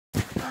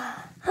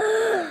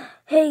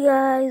Hey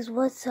guys,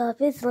 what's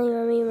up? It's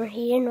Liam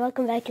here, and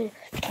welcome back to.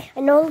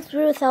 I know I'm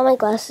through without my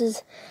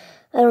glasses.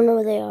 I don't know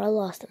where they are. I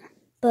lost them.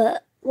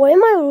 But we're in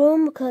my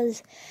room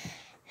because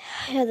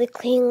I have the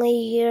clean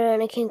lady here,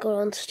 and I can't go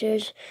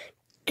downstairs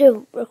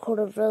to record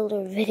a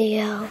regular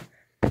video.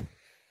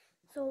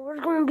 So we're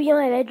gonna be in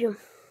my bedroom.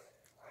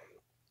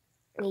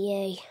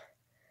 Yay!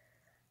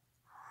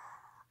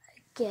 I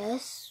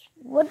guess.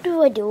 What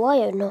do? I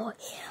have no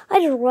idea.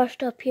 I just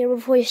rushed up here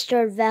before you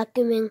started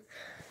vacuuming.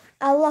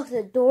 I locked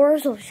the door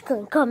so she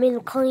couldn't come in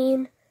and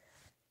clean.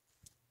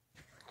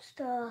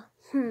 I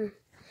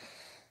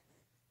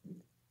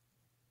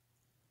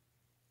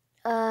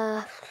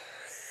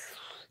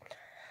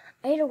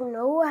don't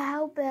know.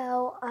 How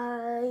about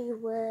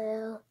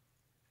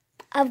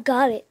I've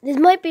got it. This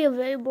might be a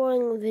very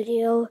boring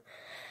video,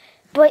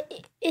 but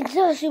it's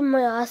not super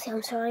awesome.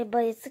 I'm sorry,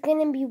 but it's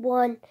gonna be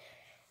one.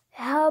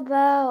 How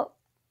about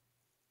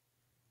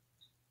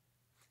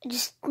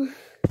just me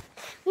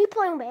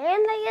playing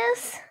band, I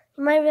guess?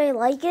 You might really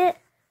like it.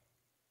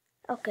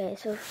 Okay,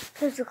 so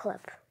here's the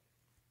clip.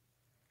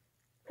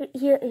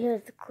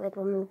 Here's the clip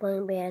of me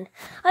playing band.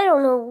 I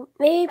don't know,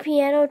 maybe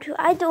piano too.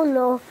 I don't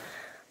know.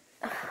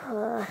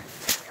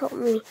 Help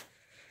me.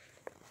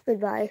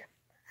 Goodbye.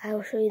 I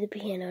will show you the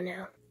piano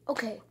now.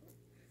 Okay,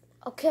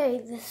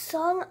 the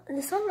song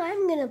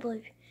I'm gonna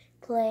be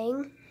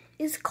playing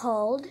is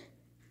called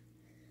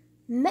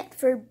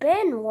Medford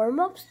Band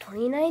Warm-Ups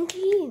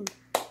 2019.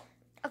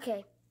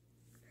 Okay,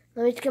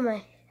 let me just get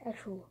my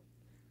actual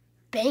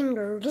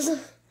bangers.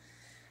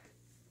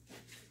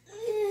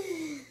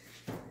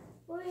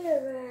 Where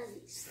are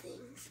these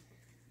things?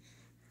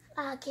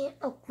 I can't.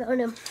 Oh, found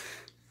them.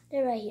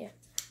 They're right here.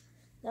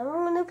 Now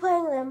I'm gonna play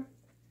them.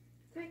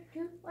 3,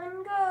 2,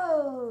 1,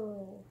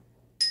 go!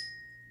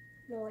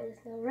 No, wait,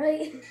 that's not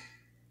right.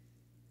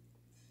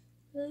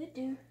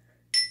 2,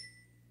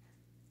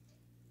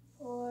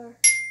 4,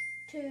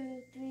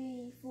 2,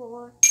 3,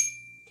 4,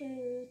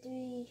 2,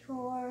 3,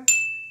 4,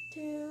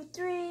 2,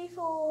 3,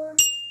 4,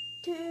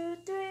 2,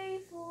 3,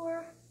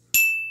 4,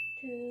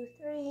 2,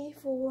 3,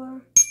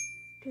 4,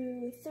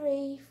 2,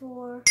 3,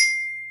 4,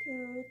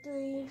 2,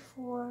 3,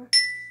 4,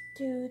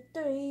 2,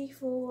 3,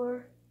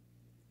 4.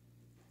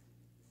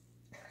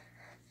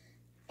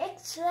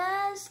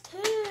 Extras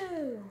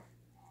 2.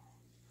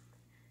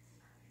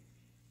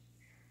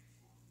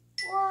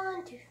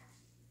 1, 2,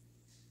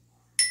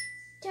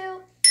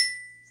 2,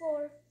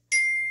 4,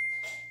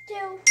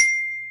 2,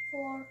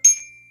 4,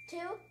 2,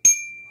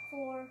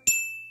 4,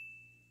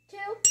 2,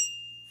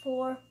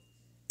 4,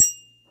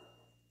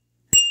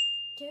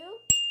 2,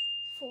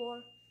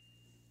 4,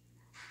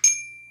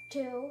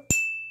 2,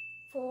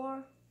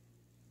 4,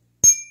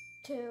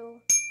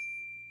 2,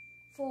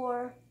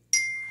 4,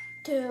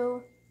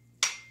 2,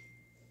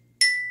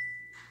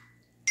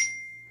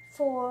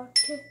 4,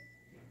 2,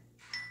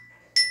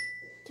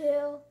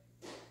 2,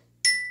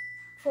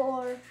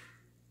 4.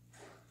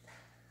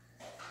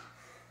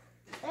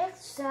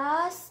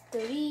 Extras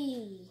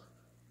 3.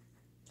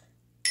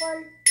 1,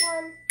 1,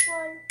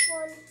 1,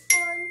 1,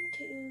 1,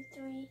 2,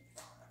 3.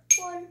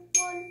 1,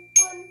 1,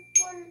 1,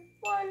 1,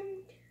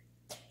 1,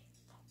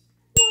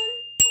 2, 1,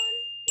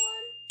 1,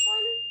 1,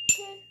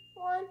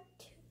 1,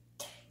 2,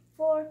 4.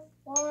 1,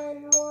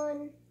 1,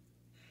 1,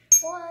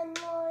 1, 1,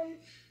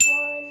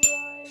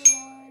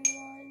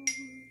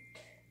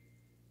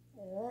 1,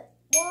 1,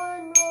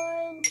 1,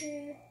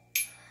 2,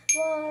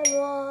 1,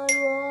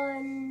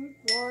 1,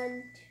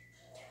 1,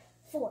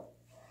 4.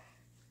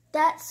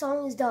 That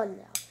song is done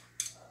now.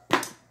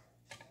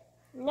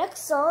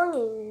 Next song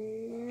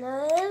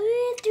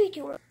is 3,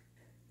 2, 1.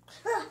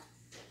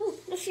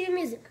 Let's see the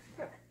music.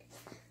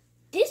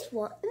 This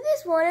one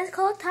is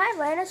called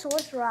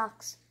Tyrannosaurus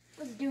Rocks.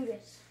 Let's do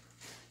this.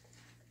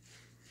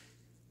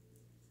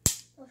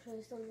 I'll show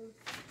you something.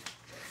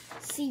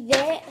 See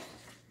that?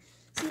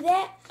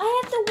 I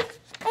have to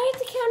count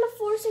to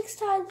 4, 6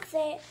 times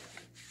that.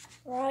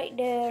 Right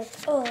there.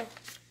 Oh.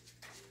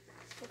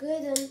 Okay,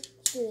 then let's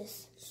do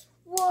this.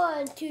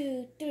 1,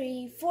 2,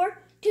 3, 4.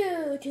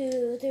 2,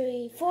 2,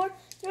 3, 4.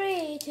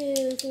 3,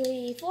 2,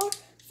 3, 4.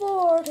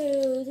 4,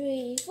 2,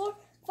 3, 4.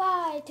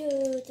 5,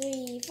 2,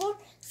 3, 4.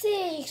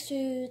 6,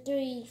 2,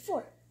 3,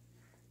 4.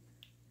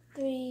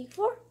 3,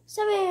 4.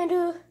 7,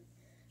 2,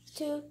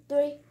 2,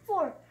 3,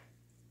 4. 1.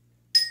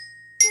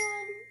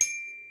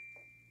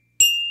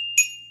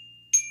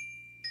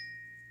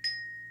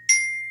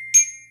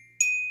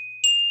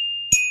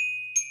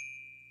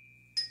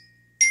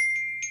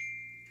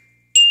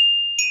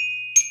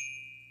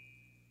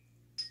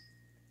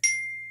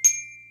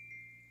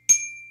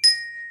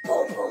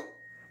 Boom, boom.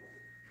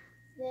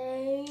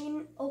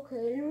 Then,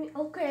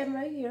 okay, I'm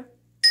right here.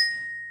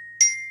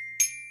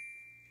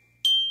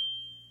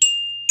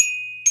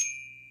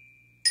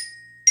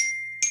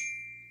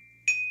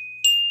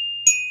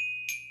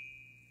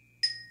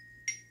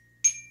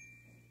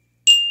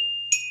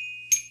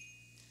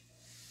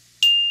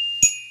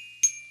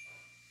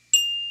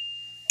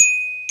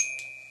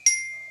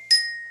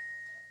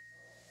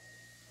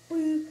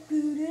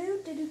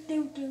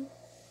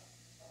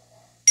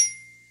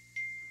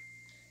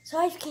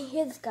 Sorry if you can't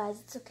hear this,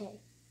 guys. It's okay.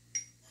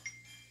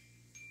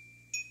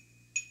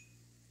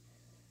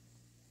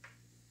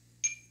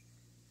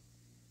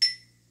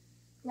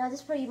 Now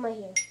this part you might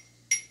hear.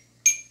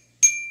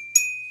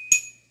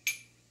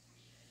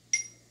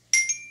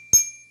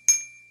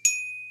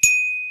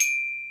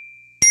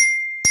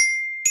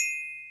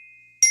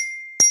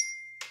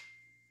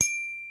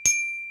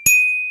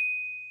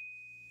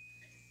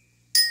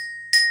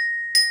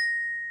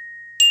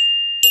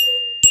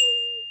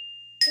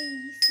 A,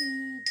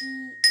 C, D,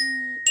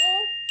 E,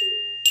 F, G,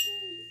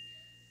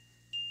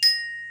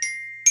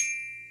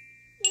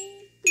 A,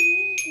 B,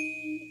 D,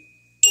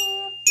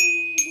 F, A,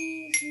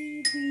 B,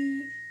 C, D,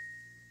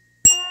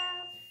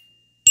 F,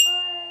 A,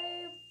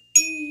 B,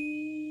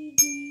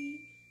 D,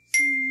 C,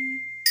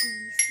 B,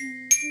 C,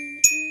 D,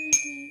 E,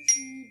 D, C,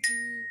 D.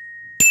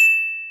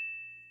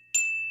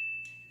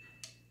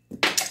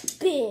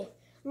 B.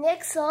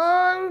 Next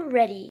song,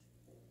 ready.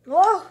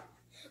 Whoa!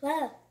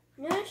 Wow,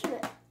 new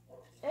instrument.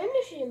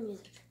 Initiative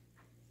music.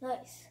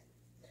 Nice.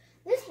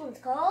 This one's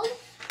called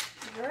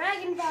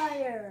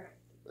Dragonfire.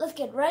 Let's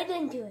get right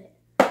into it.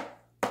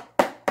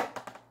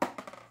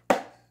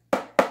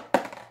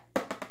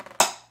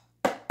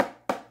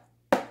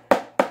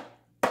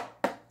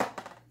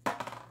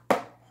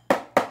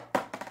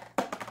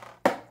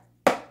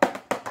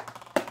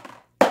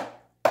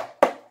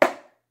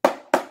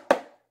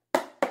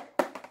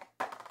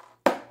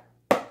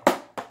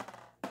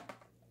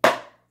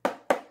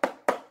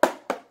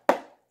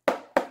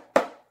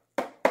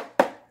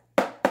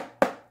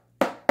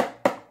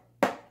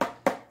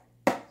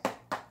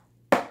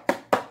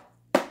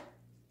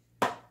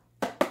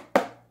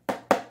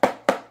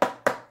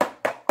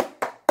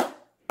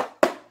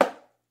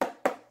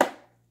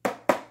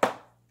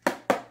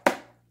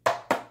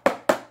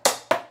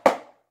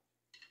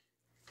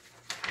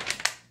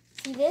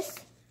 See this?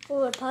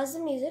 We'll pause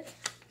the music.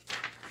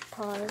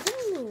 Pause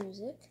the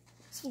music.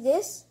 See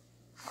this?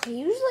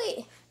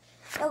 Usually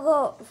I'll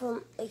go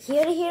from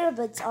here to here,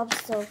 but it's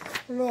opposite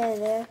from there to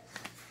there.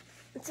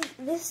 See,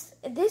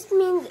 this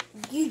means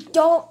you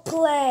don't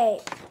play.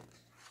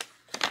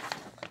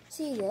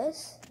 See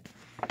this?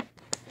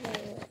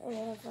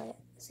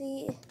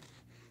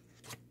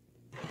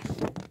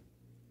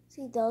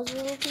 See those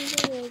little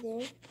pieces right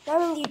there? That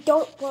means you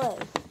don't play.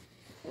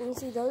 And you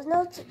see those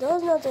notes?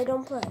 Those notes I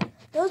don't play.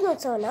 Those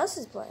notes someone else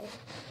is playing.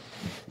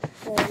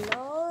 And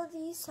all of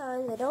these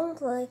times I don't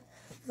play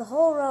the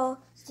whole row.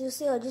 So you'll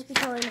see I'll just be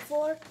counting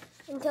 4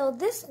 until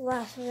this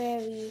last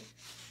very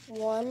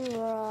one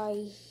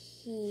right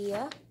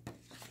here.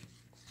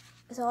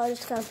 So I'll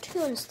just count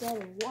 2 instead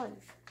of 1.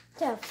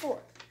 Instead of 4.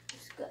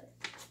 It's good.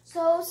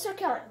 So let's start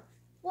counting.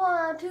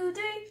 1, 2,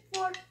 3,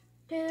 4.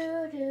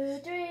 2, 2,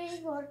 3,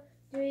 4.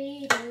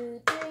 3,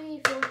 2,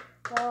 3, 4.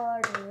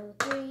 4, 2,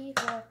 3,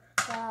 4.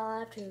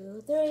 5,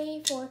 2,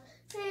 3, 4,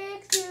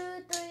 6,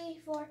 2,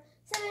 3, 4,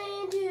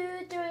 7,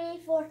 2, 3,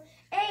 4,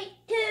 8,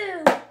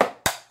 2.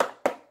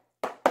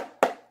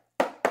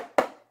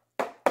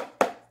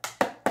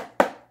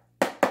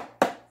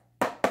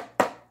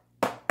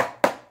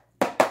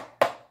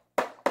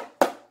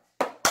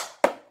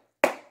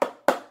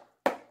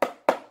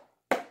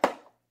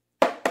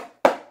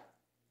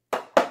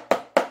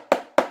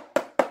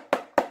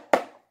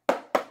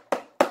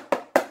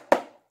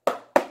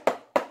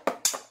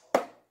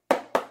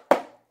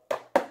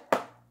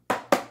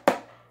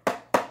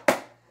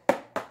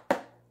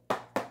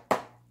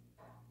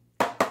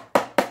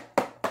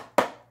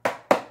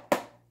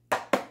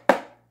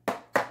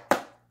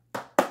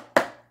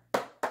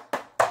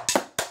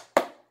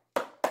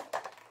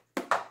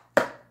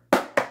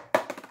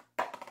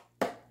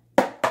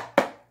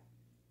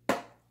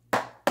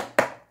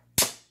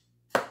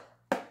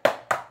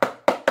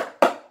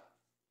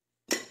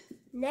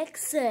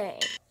 Next thing.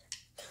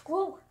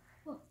 Whoa.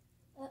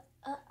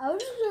 I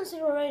was just going to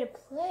say we're ready to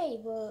play,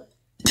 but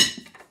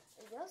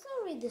I also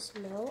read this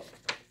note.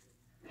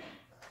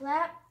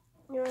 Clap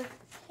your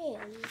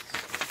hands.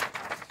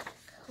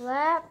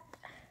 Clap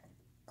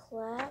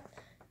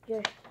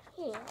your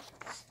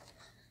hands.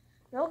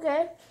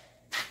 Okay.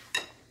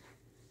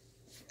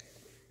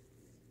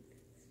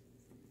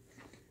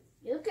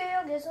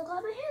 Okay, so I'll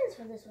clap my hands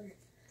for this one.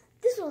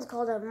 This one's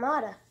called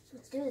Armada. So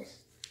let's do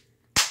this.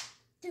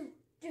 2,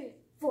 3,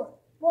 4.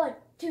 1,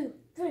 2,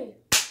 3.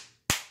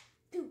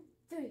 2,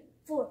 3,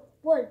 4.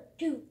 1,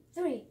 2,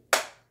 3.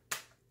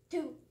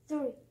 2,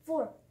 3,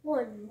 4.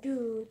 1,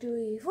 2,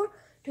 3, 4.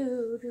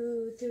 2,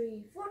 2,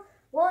 3, 4.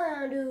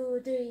 1,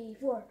 2, 3,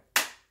 4.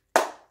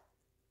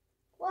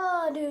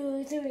 1,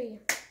 2, 3.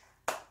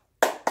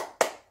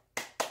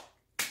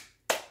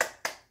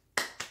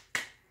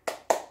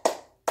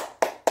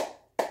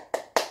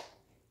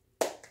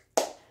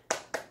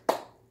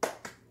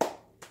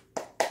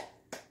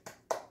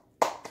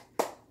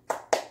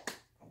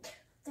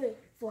 3,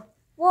 4.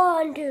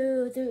 1,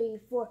 2, 3,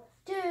 4.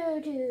 2,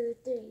 2,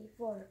 3,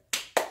 4.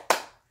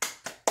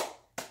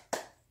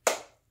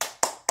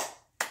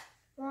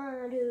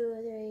 1, 2,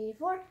 3,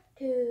 4.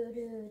 2,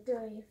 2,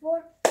 3,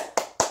 4.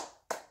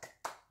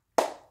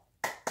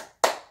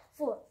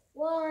 4.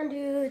 1, 1,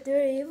 2,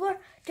 3, 4.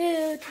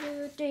 2,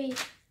 2, 3.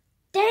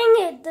 Dang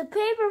it, the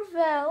paper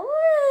fell.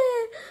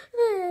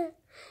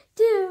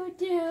 2,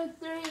 2,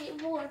 3,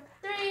 4.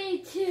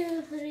 3,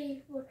 2,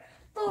 3, 4.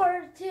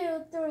 4,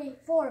 2, 3,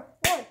 4.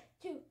 1,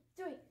 2,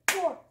 3,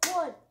 4.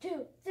 1,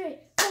 2, 3,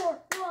 4.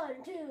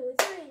 1, 2,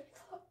 3,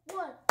 4.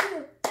 1,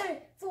 2, 3,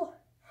 4.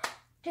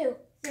 2,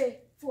 3,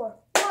 4.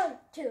 1,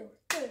 2,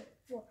 3,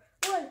 4.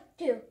 1,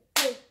 2,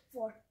 3,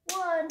 4.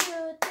 1,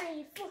 2,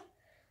 3, 4.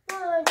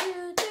 1,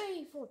 2,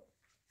 3, 4.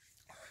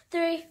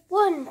 3,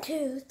 1,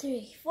 2,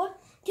 3, 4.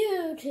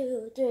 2,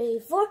 2, 3,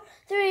 4.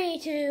 3,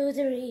 2,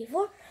 3,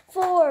 4.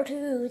 4,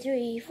 2,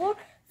 3, 4.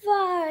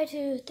 5,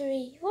 2,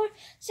 3, 4.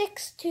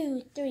 6,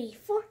 2, 3,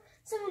 4.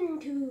 7,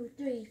 2,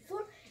 3,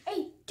 4.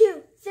 8,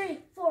 2, 3,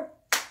 4.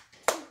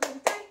 2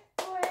 and 3,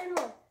 4 and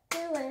 1. 2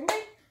 and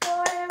 3,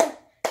 4 and 1.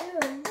 2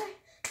 and 3.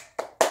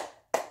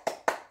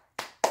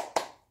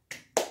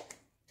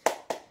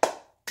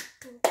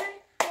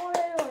 4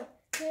 and 1.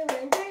 2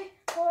 and 3,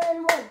 4 and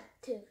 1.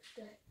 2,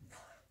 3.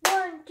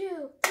 1,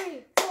 2,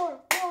 3, 4.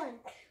 1,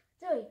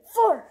 2, 3,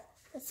 4.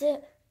 That's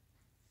it.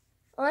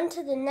 On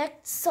to the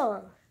next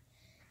song.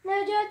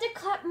 Now, do I have to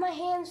clap my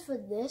hands for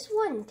this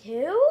one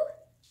too?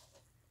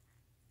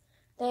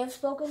 They have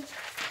spoken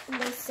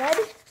and they said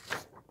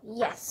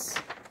yes.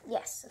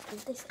 Yes, that's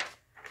what they said.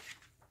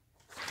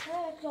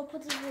 Alright, so I'll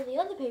put this where the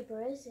other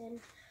paper is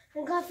and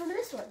clap for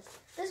this one.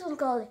 This one's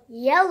called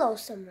Yellow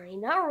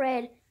Submarine. Not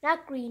red,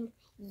 not green,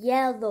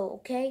 yellow.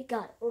 Okay,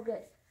 got it. We're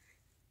good.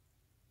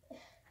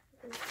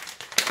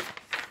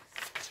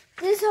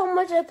 This is how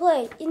much I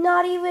play.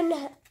 Not even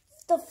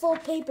the full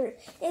paper.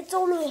 It's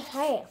only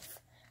half.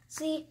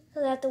 See?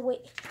 So I have to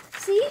wait.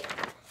 See?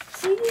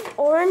 See these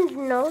orange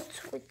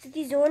notes?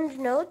 These orange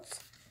notes?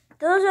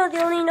 Those are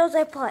the only notes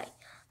I play.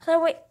 So I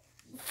wait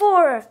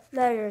 4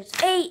 measures,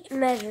 8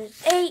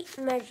 measures, 8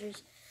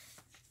 measures,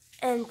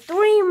 and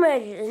 3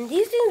 measures. And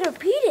these things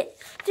repeated.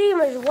 3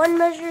 measures, 1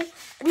 measure,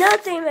 another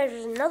 3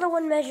 measures, another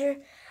 1 measure,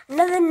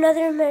 another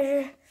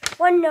measure,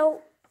 1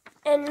 note,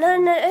 and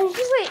another, and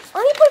just wait, I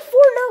only put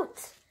 4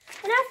 notes.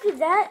 And after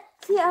that,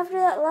 see, after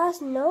that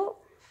last note,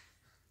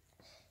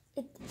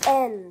 it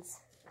ends.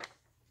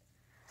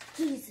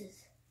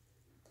 Jesus.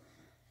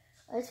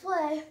 Let's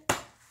play.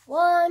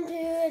 1,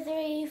 2,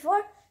 3,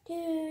 4.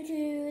 2,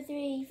 2,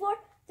 3, 4.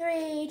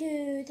 3,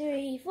 2,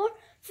 3, 4.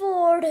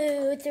 4,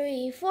 2,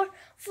 3, 4.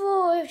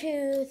 4,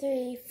 2,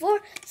 3, 4.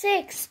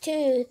 6,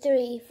 2,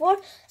 3, 4.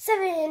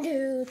 7,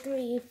 2,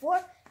 3,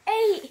 4.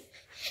 8,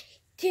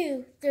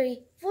 2, 3,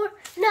 4.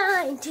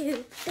 9,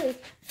 2, 3,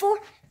 4.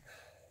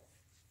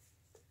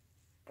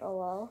 Oh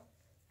well.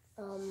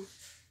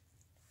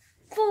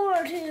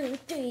 4, 2,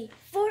 3,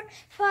 4,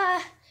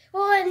 5,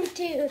 1,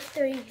 2,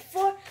 3,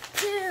 4,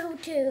 2,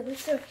 2,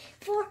 3,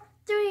 4,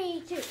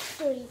 3, 2,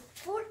 3,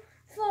 4,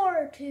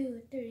 4,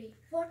 2, 3,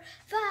 4,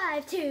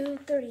 5, 2,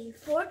 3,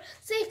 4,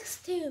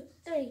 6, 2,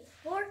 3,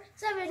 4,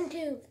 7,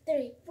 2,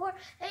 3, 4,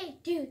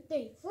 8, 2,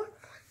 3, 4,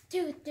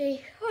 2,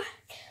 3, 4,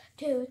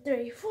 2,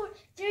 3, 4,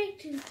 3,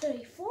 2,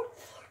 3, 4,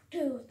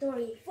 2,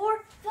 3,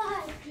 4,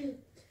 5, 2,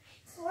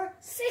 4,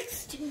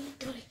 6, 2,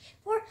 3,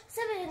 4,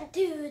 7,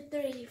 2,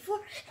 3,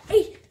 4,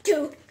 8,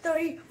 2,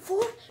 3,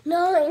 4,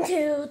 9,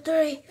 2,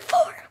 3,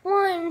 4,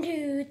 1,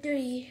 2,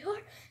 3,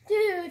 4,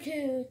 2,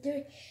 2,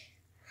 3,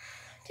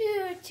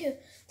 2, 2,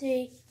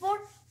 3, 4,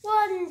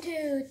 1,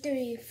 2,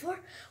 3, 4,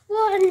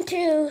 1,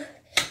 2,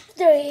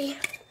 3,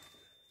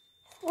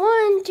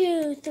 1,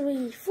 2,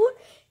 3, 4,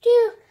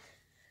 2,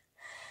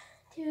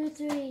 2,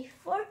 3,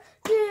 4,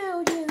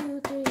 2,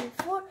 2, 3,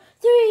 4,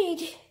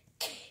 3,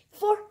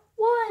 4,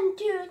 1,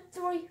 2,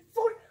 3,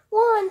 4,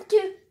 1,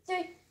 2,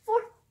 3,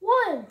 4,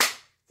 1,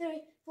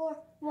 3, 4,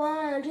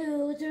 1,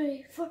 2,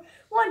 3, 4,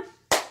 1,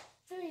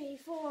 3,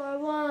 4,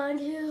 1,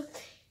 2,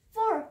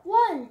 4,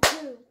 1,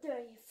 2, 3,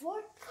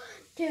 4,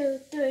 2,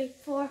 3,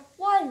 4,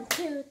 1,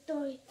 2,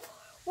 3,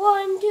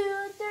 1,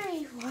 2,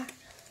 3, 4.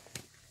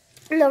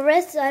 And the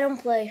rest I don't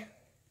play.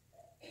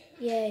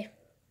 Yay.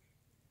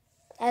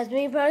 That's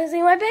me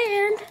practicing my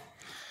band.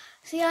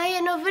 See, I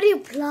had no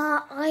video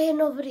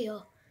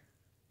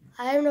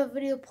I have no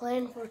video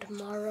planned for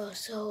tomorrow,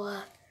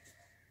 so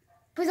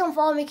please don't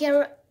follow me,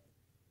 camera.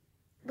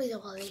 Please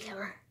don't follow me,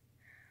 camera.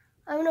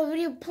 I have no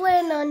video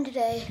planned on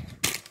today,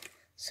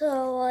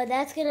 so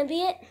that's gonna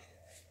be it.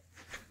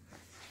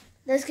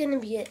 That's gonna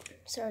be it.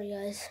 Sorry,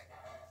 guys.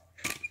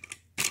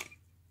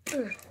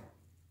 Oh,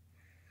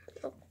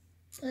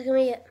 that's gonna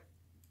be it.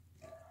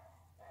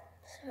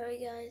 Sorry,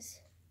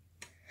 guys.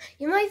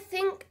 You might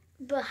think,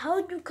 but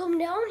how'd you come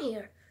down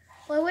here?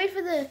 Well, I wait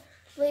for the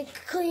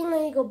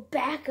cleanly go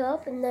back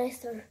up and then I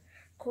start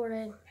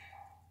recording.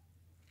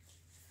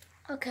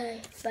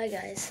 Okay, bye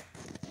guys.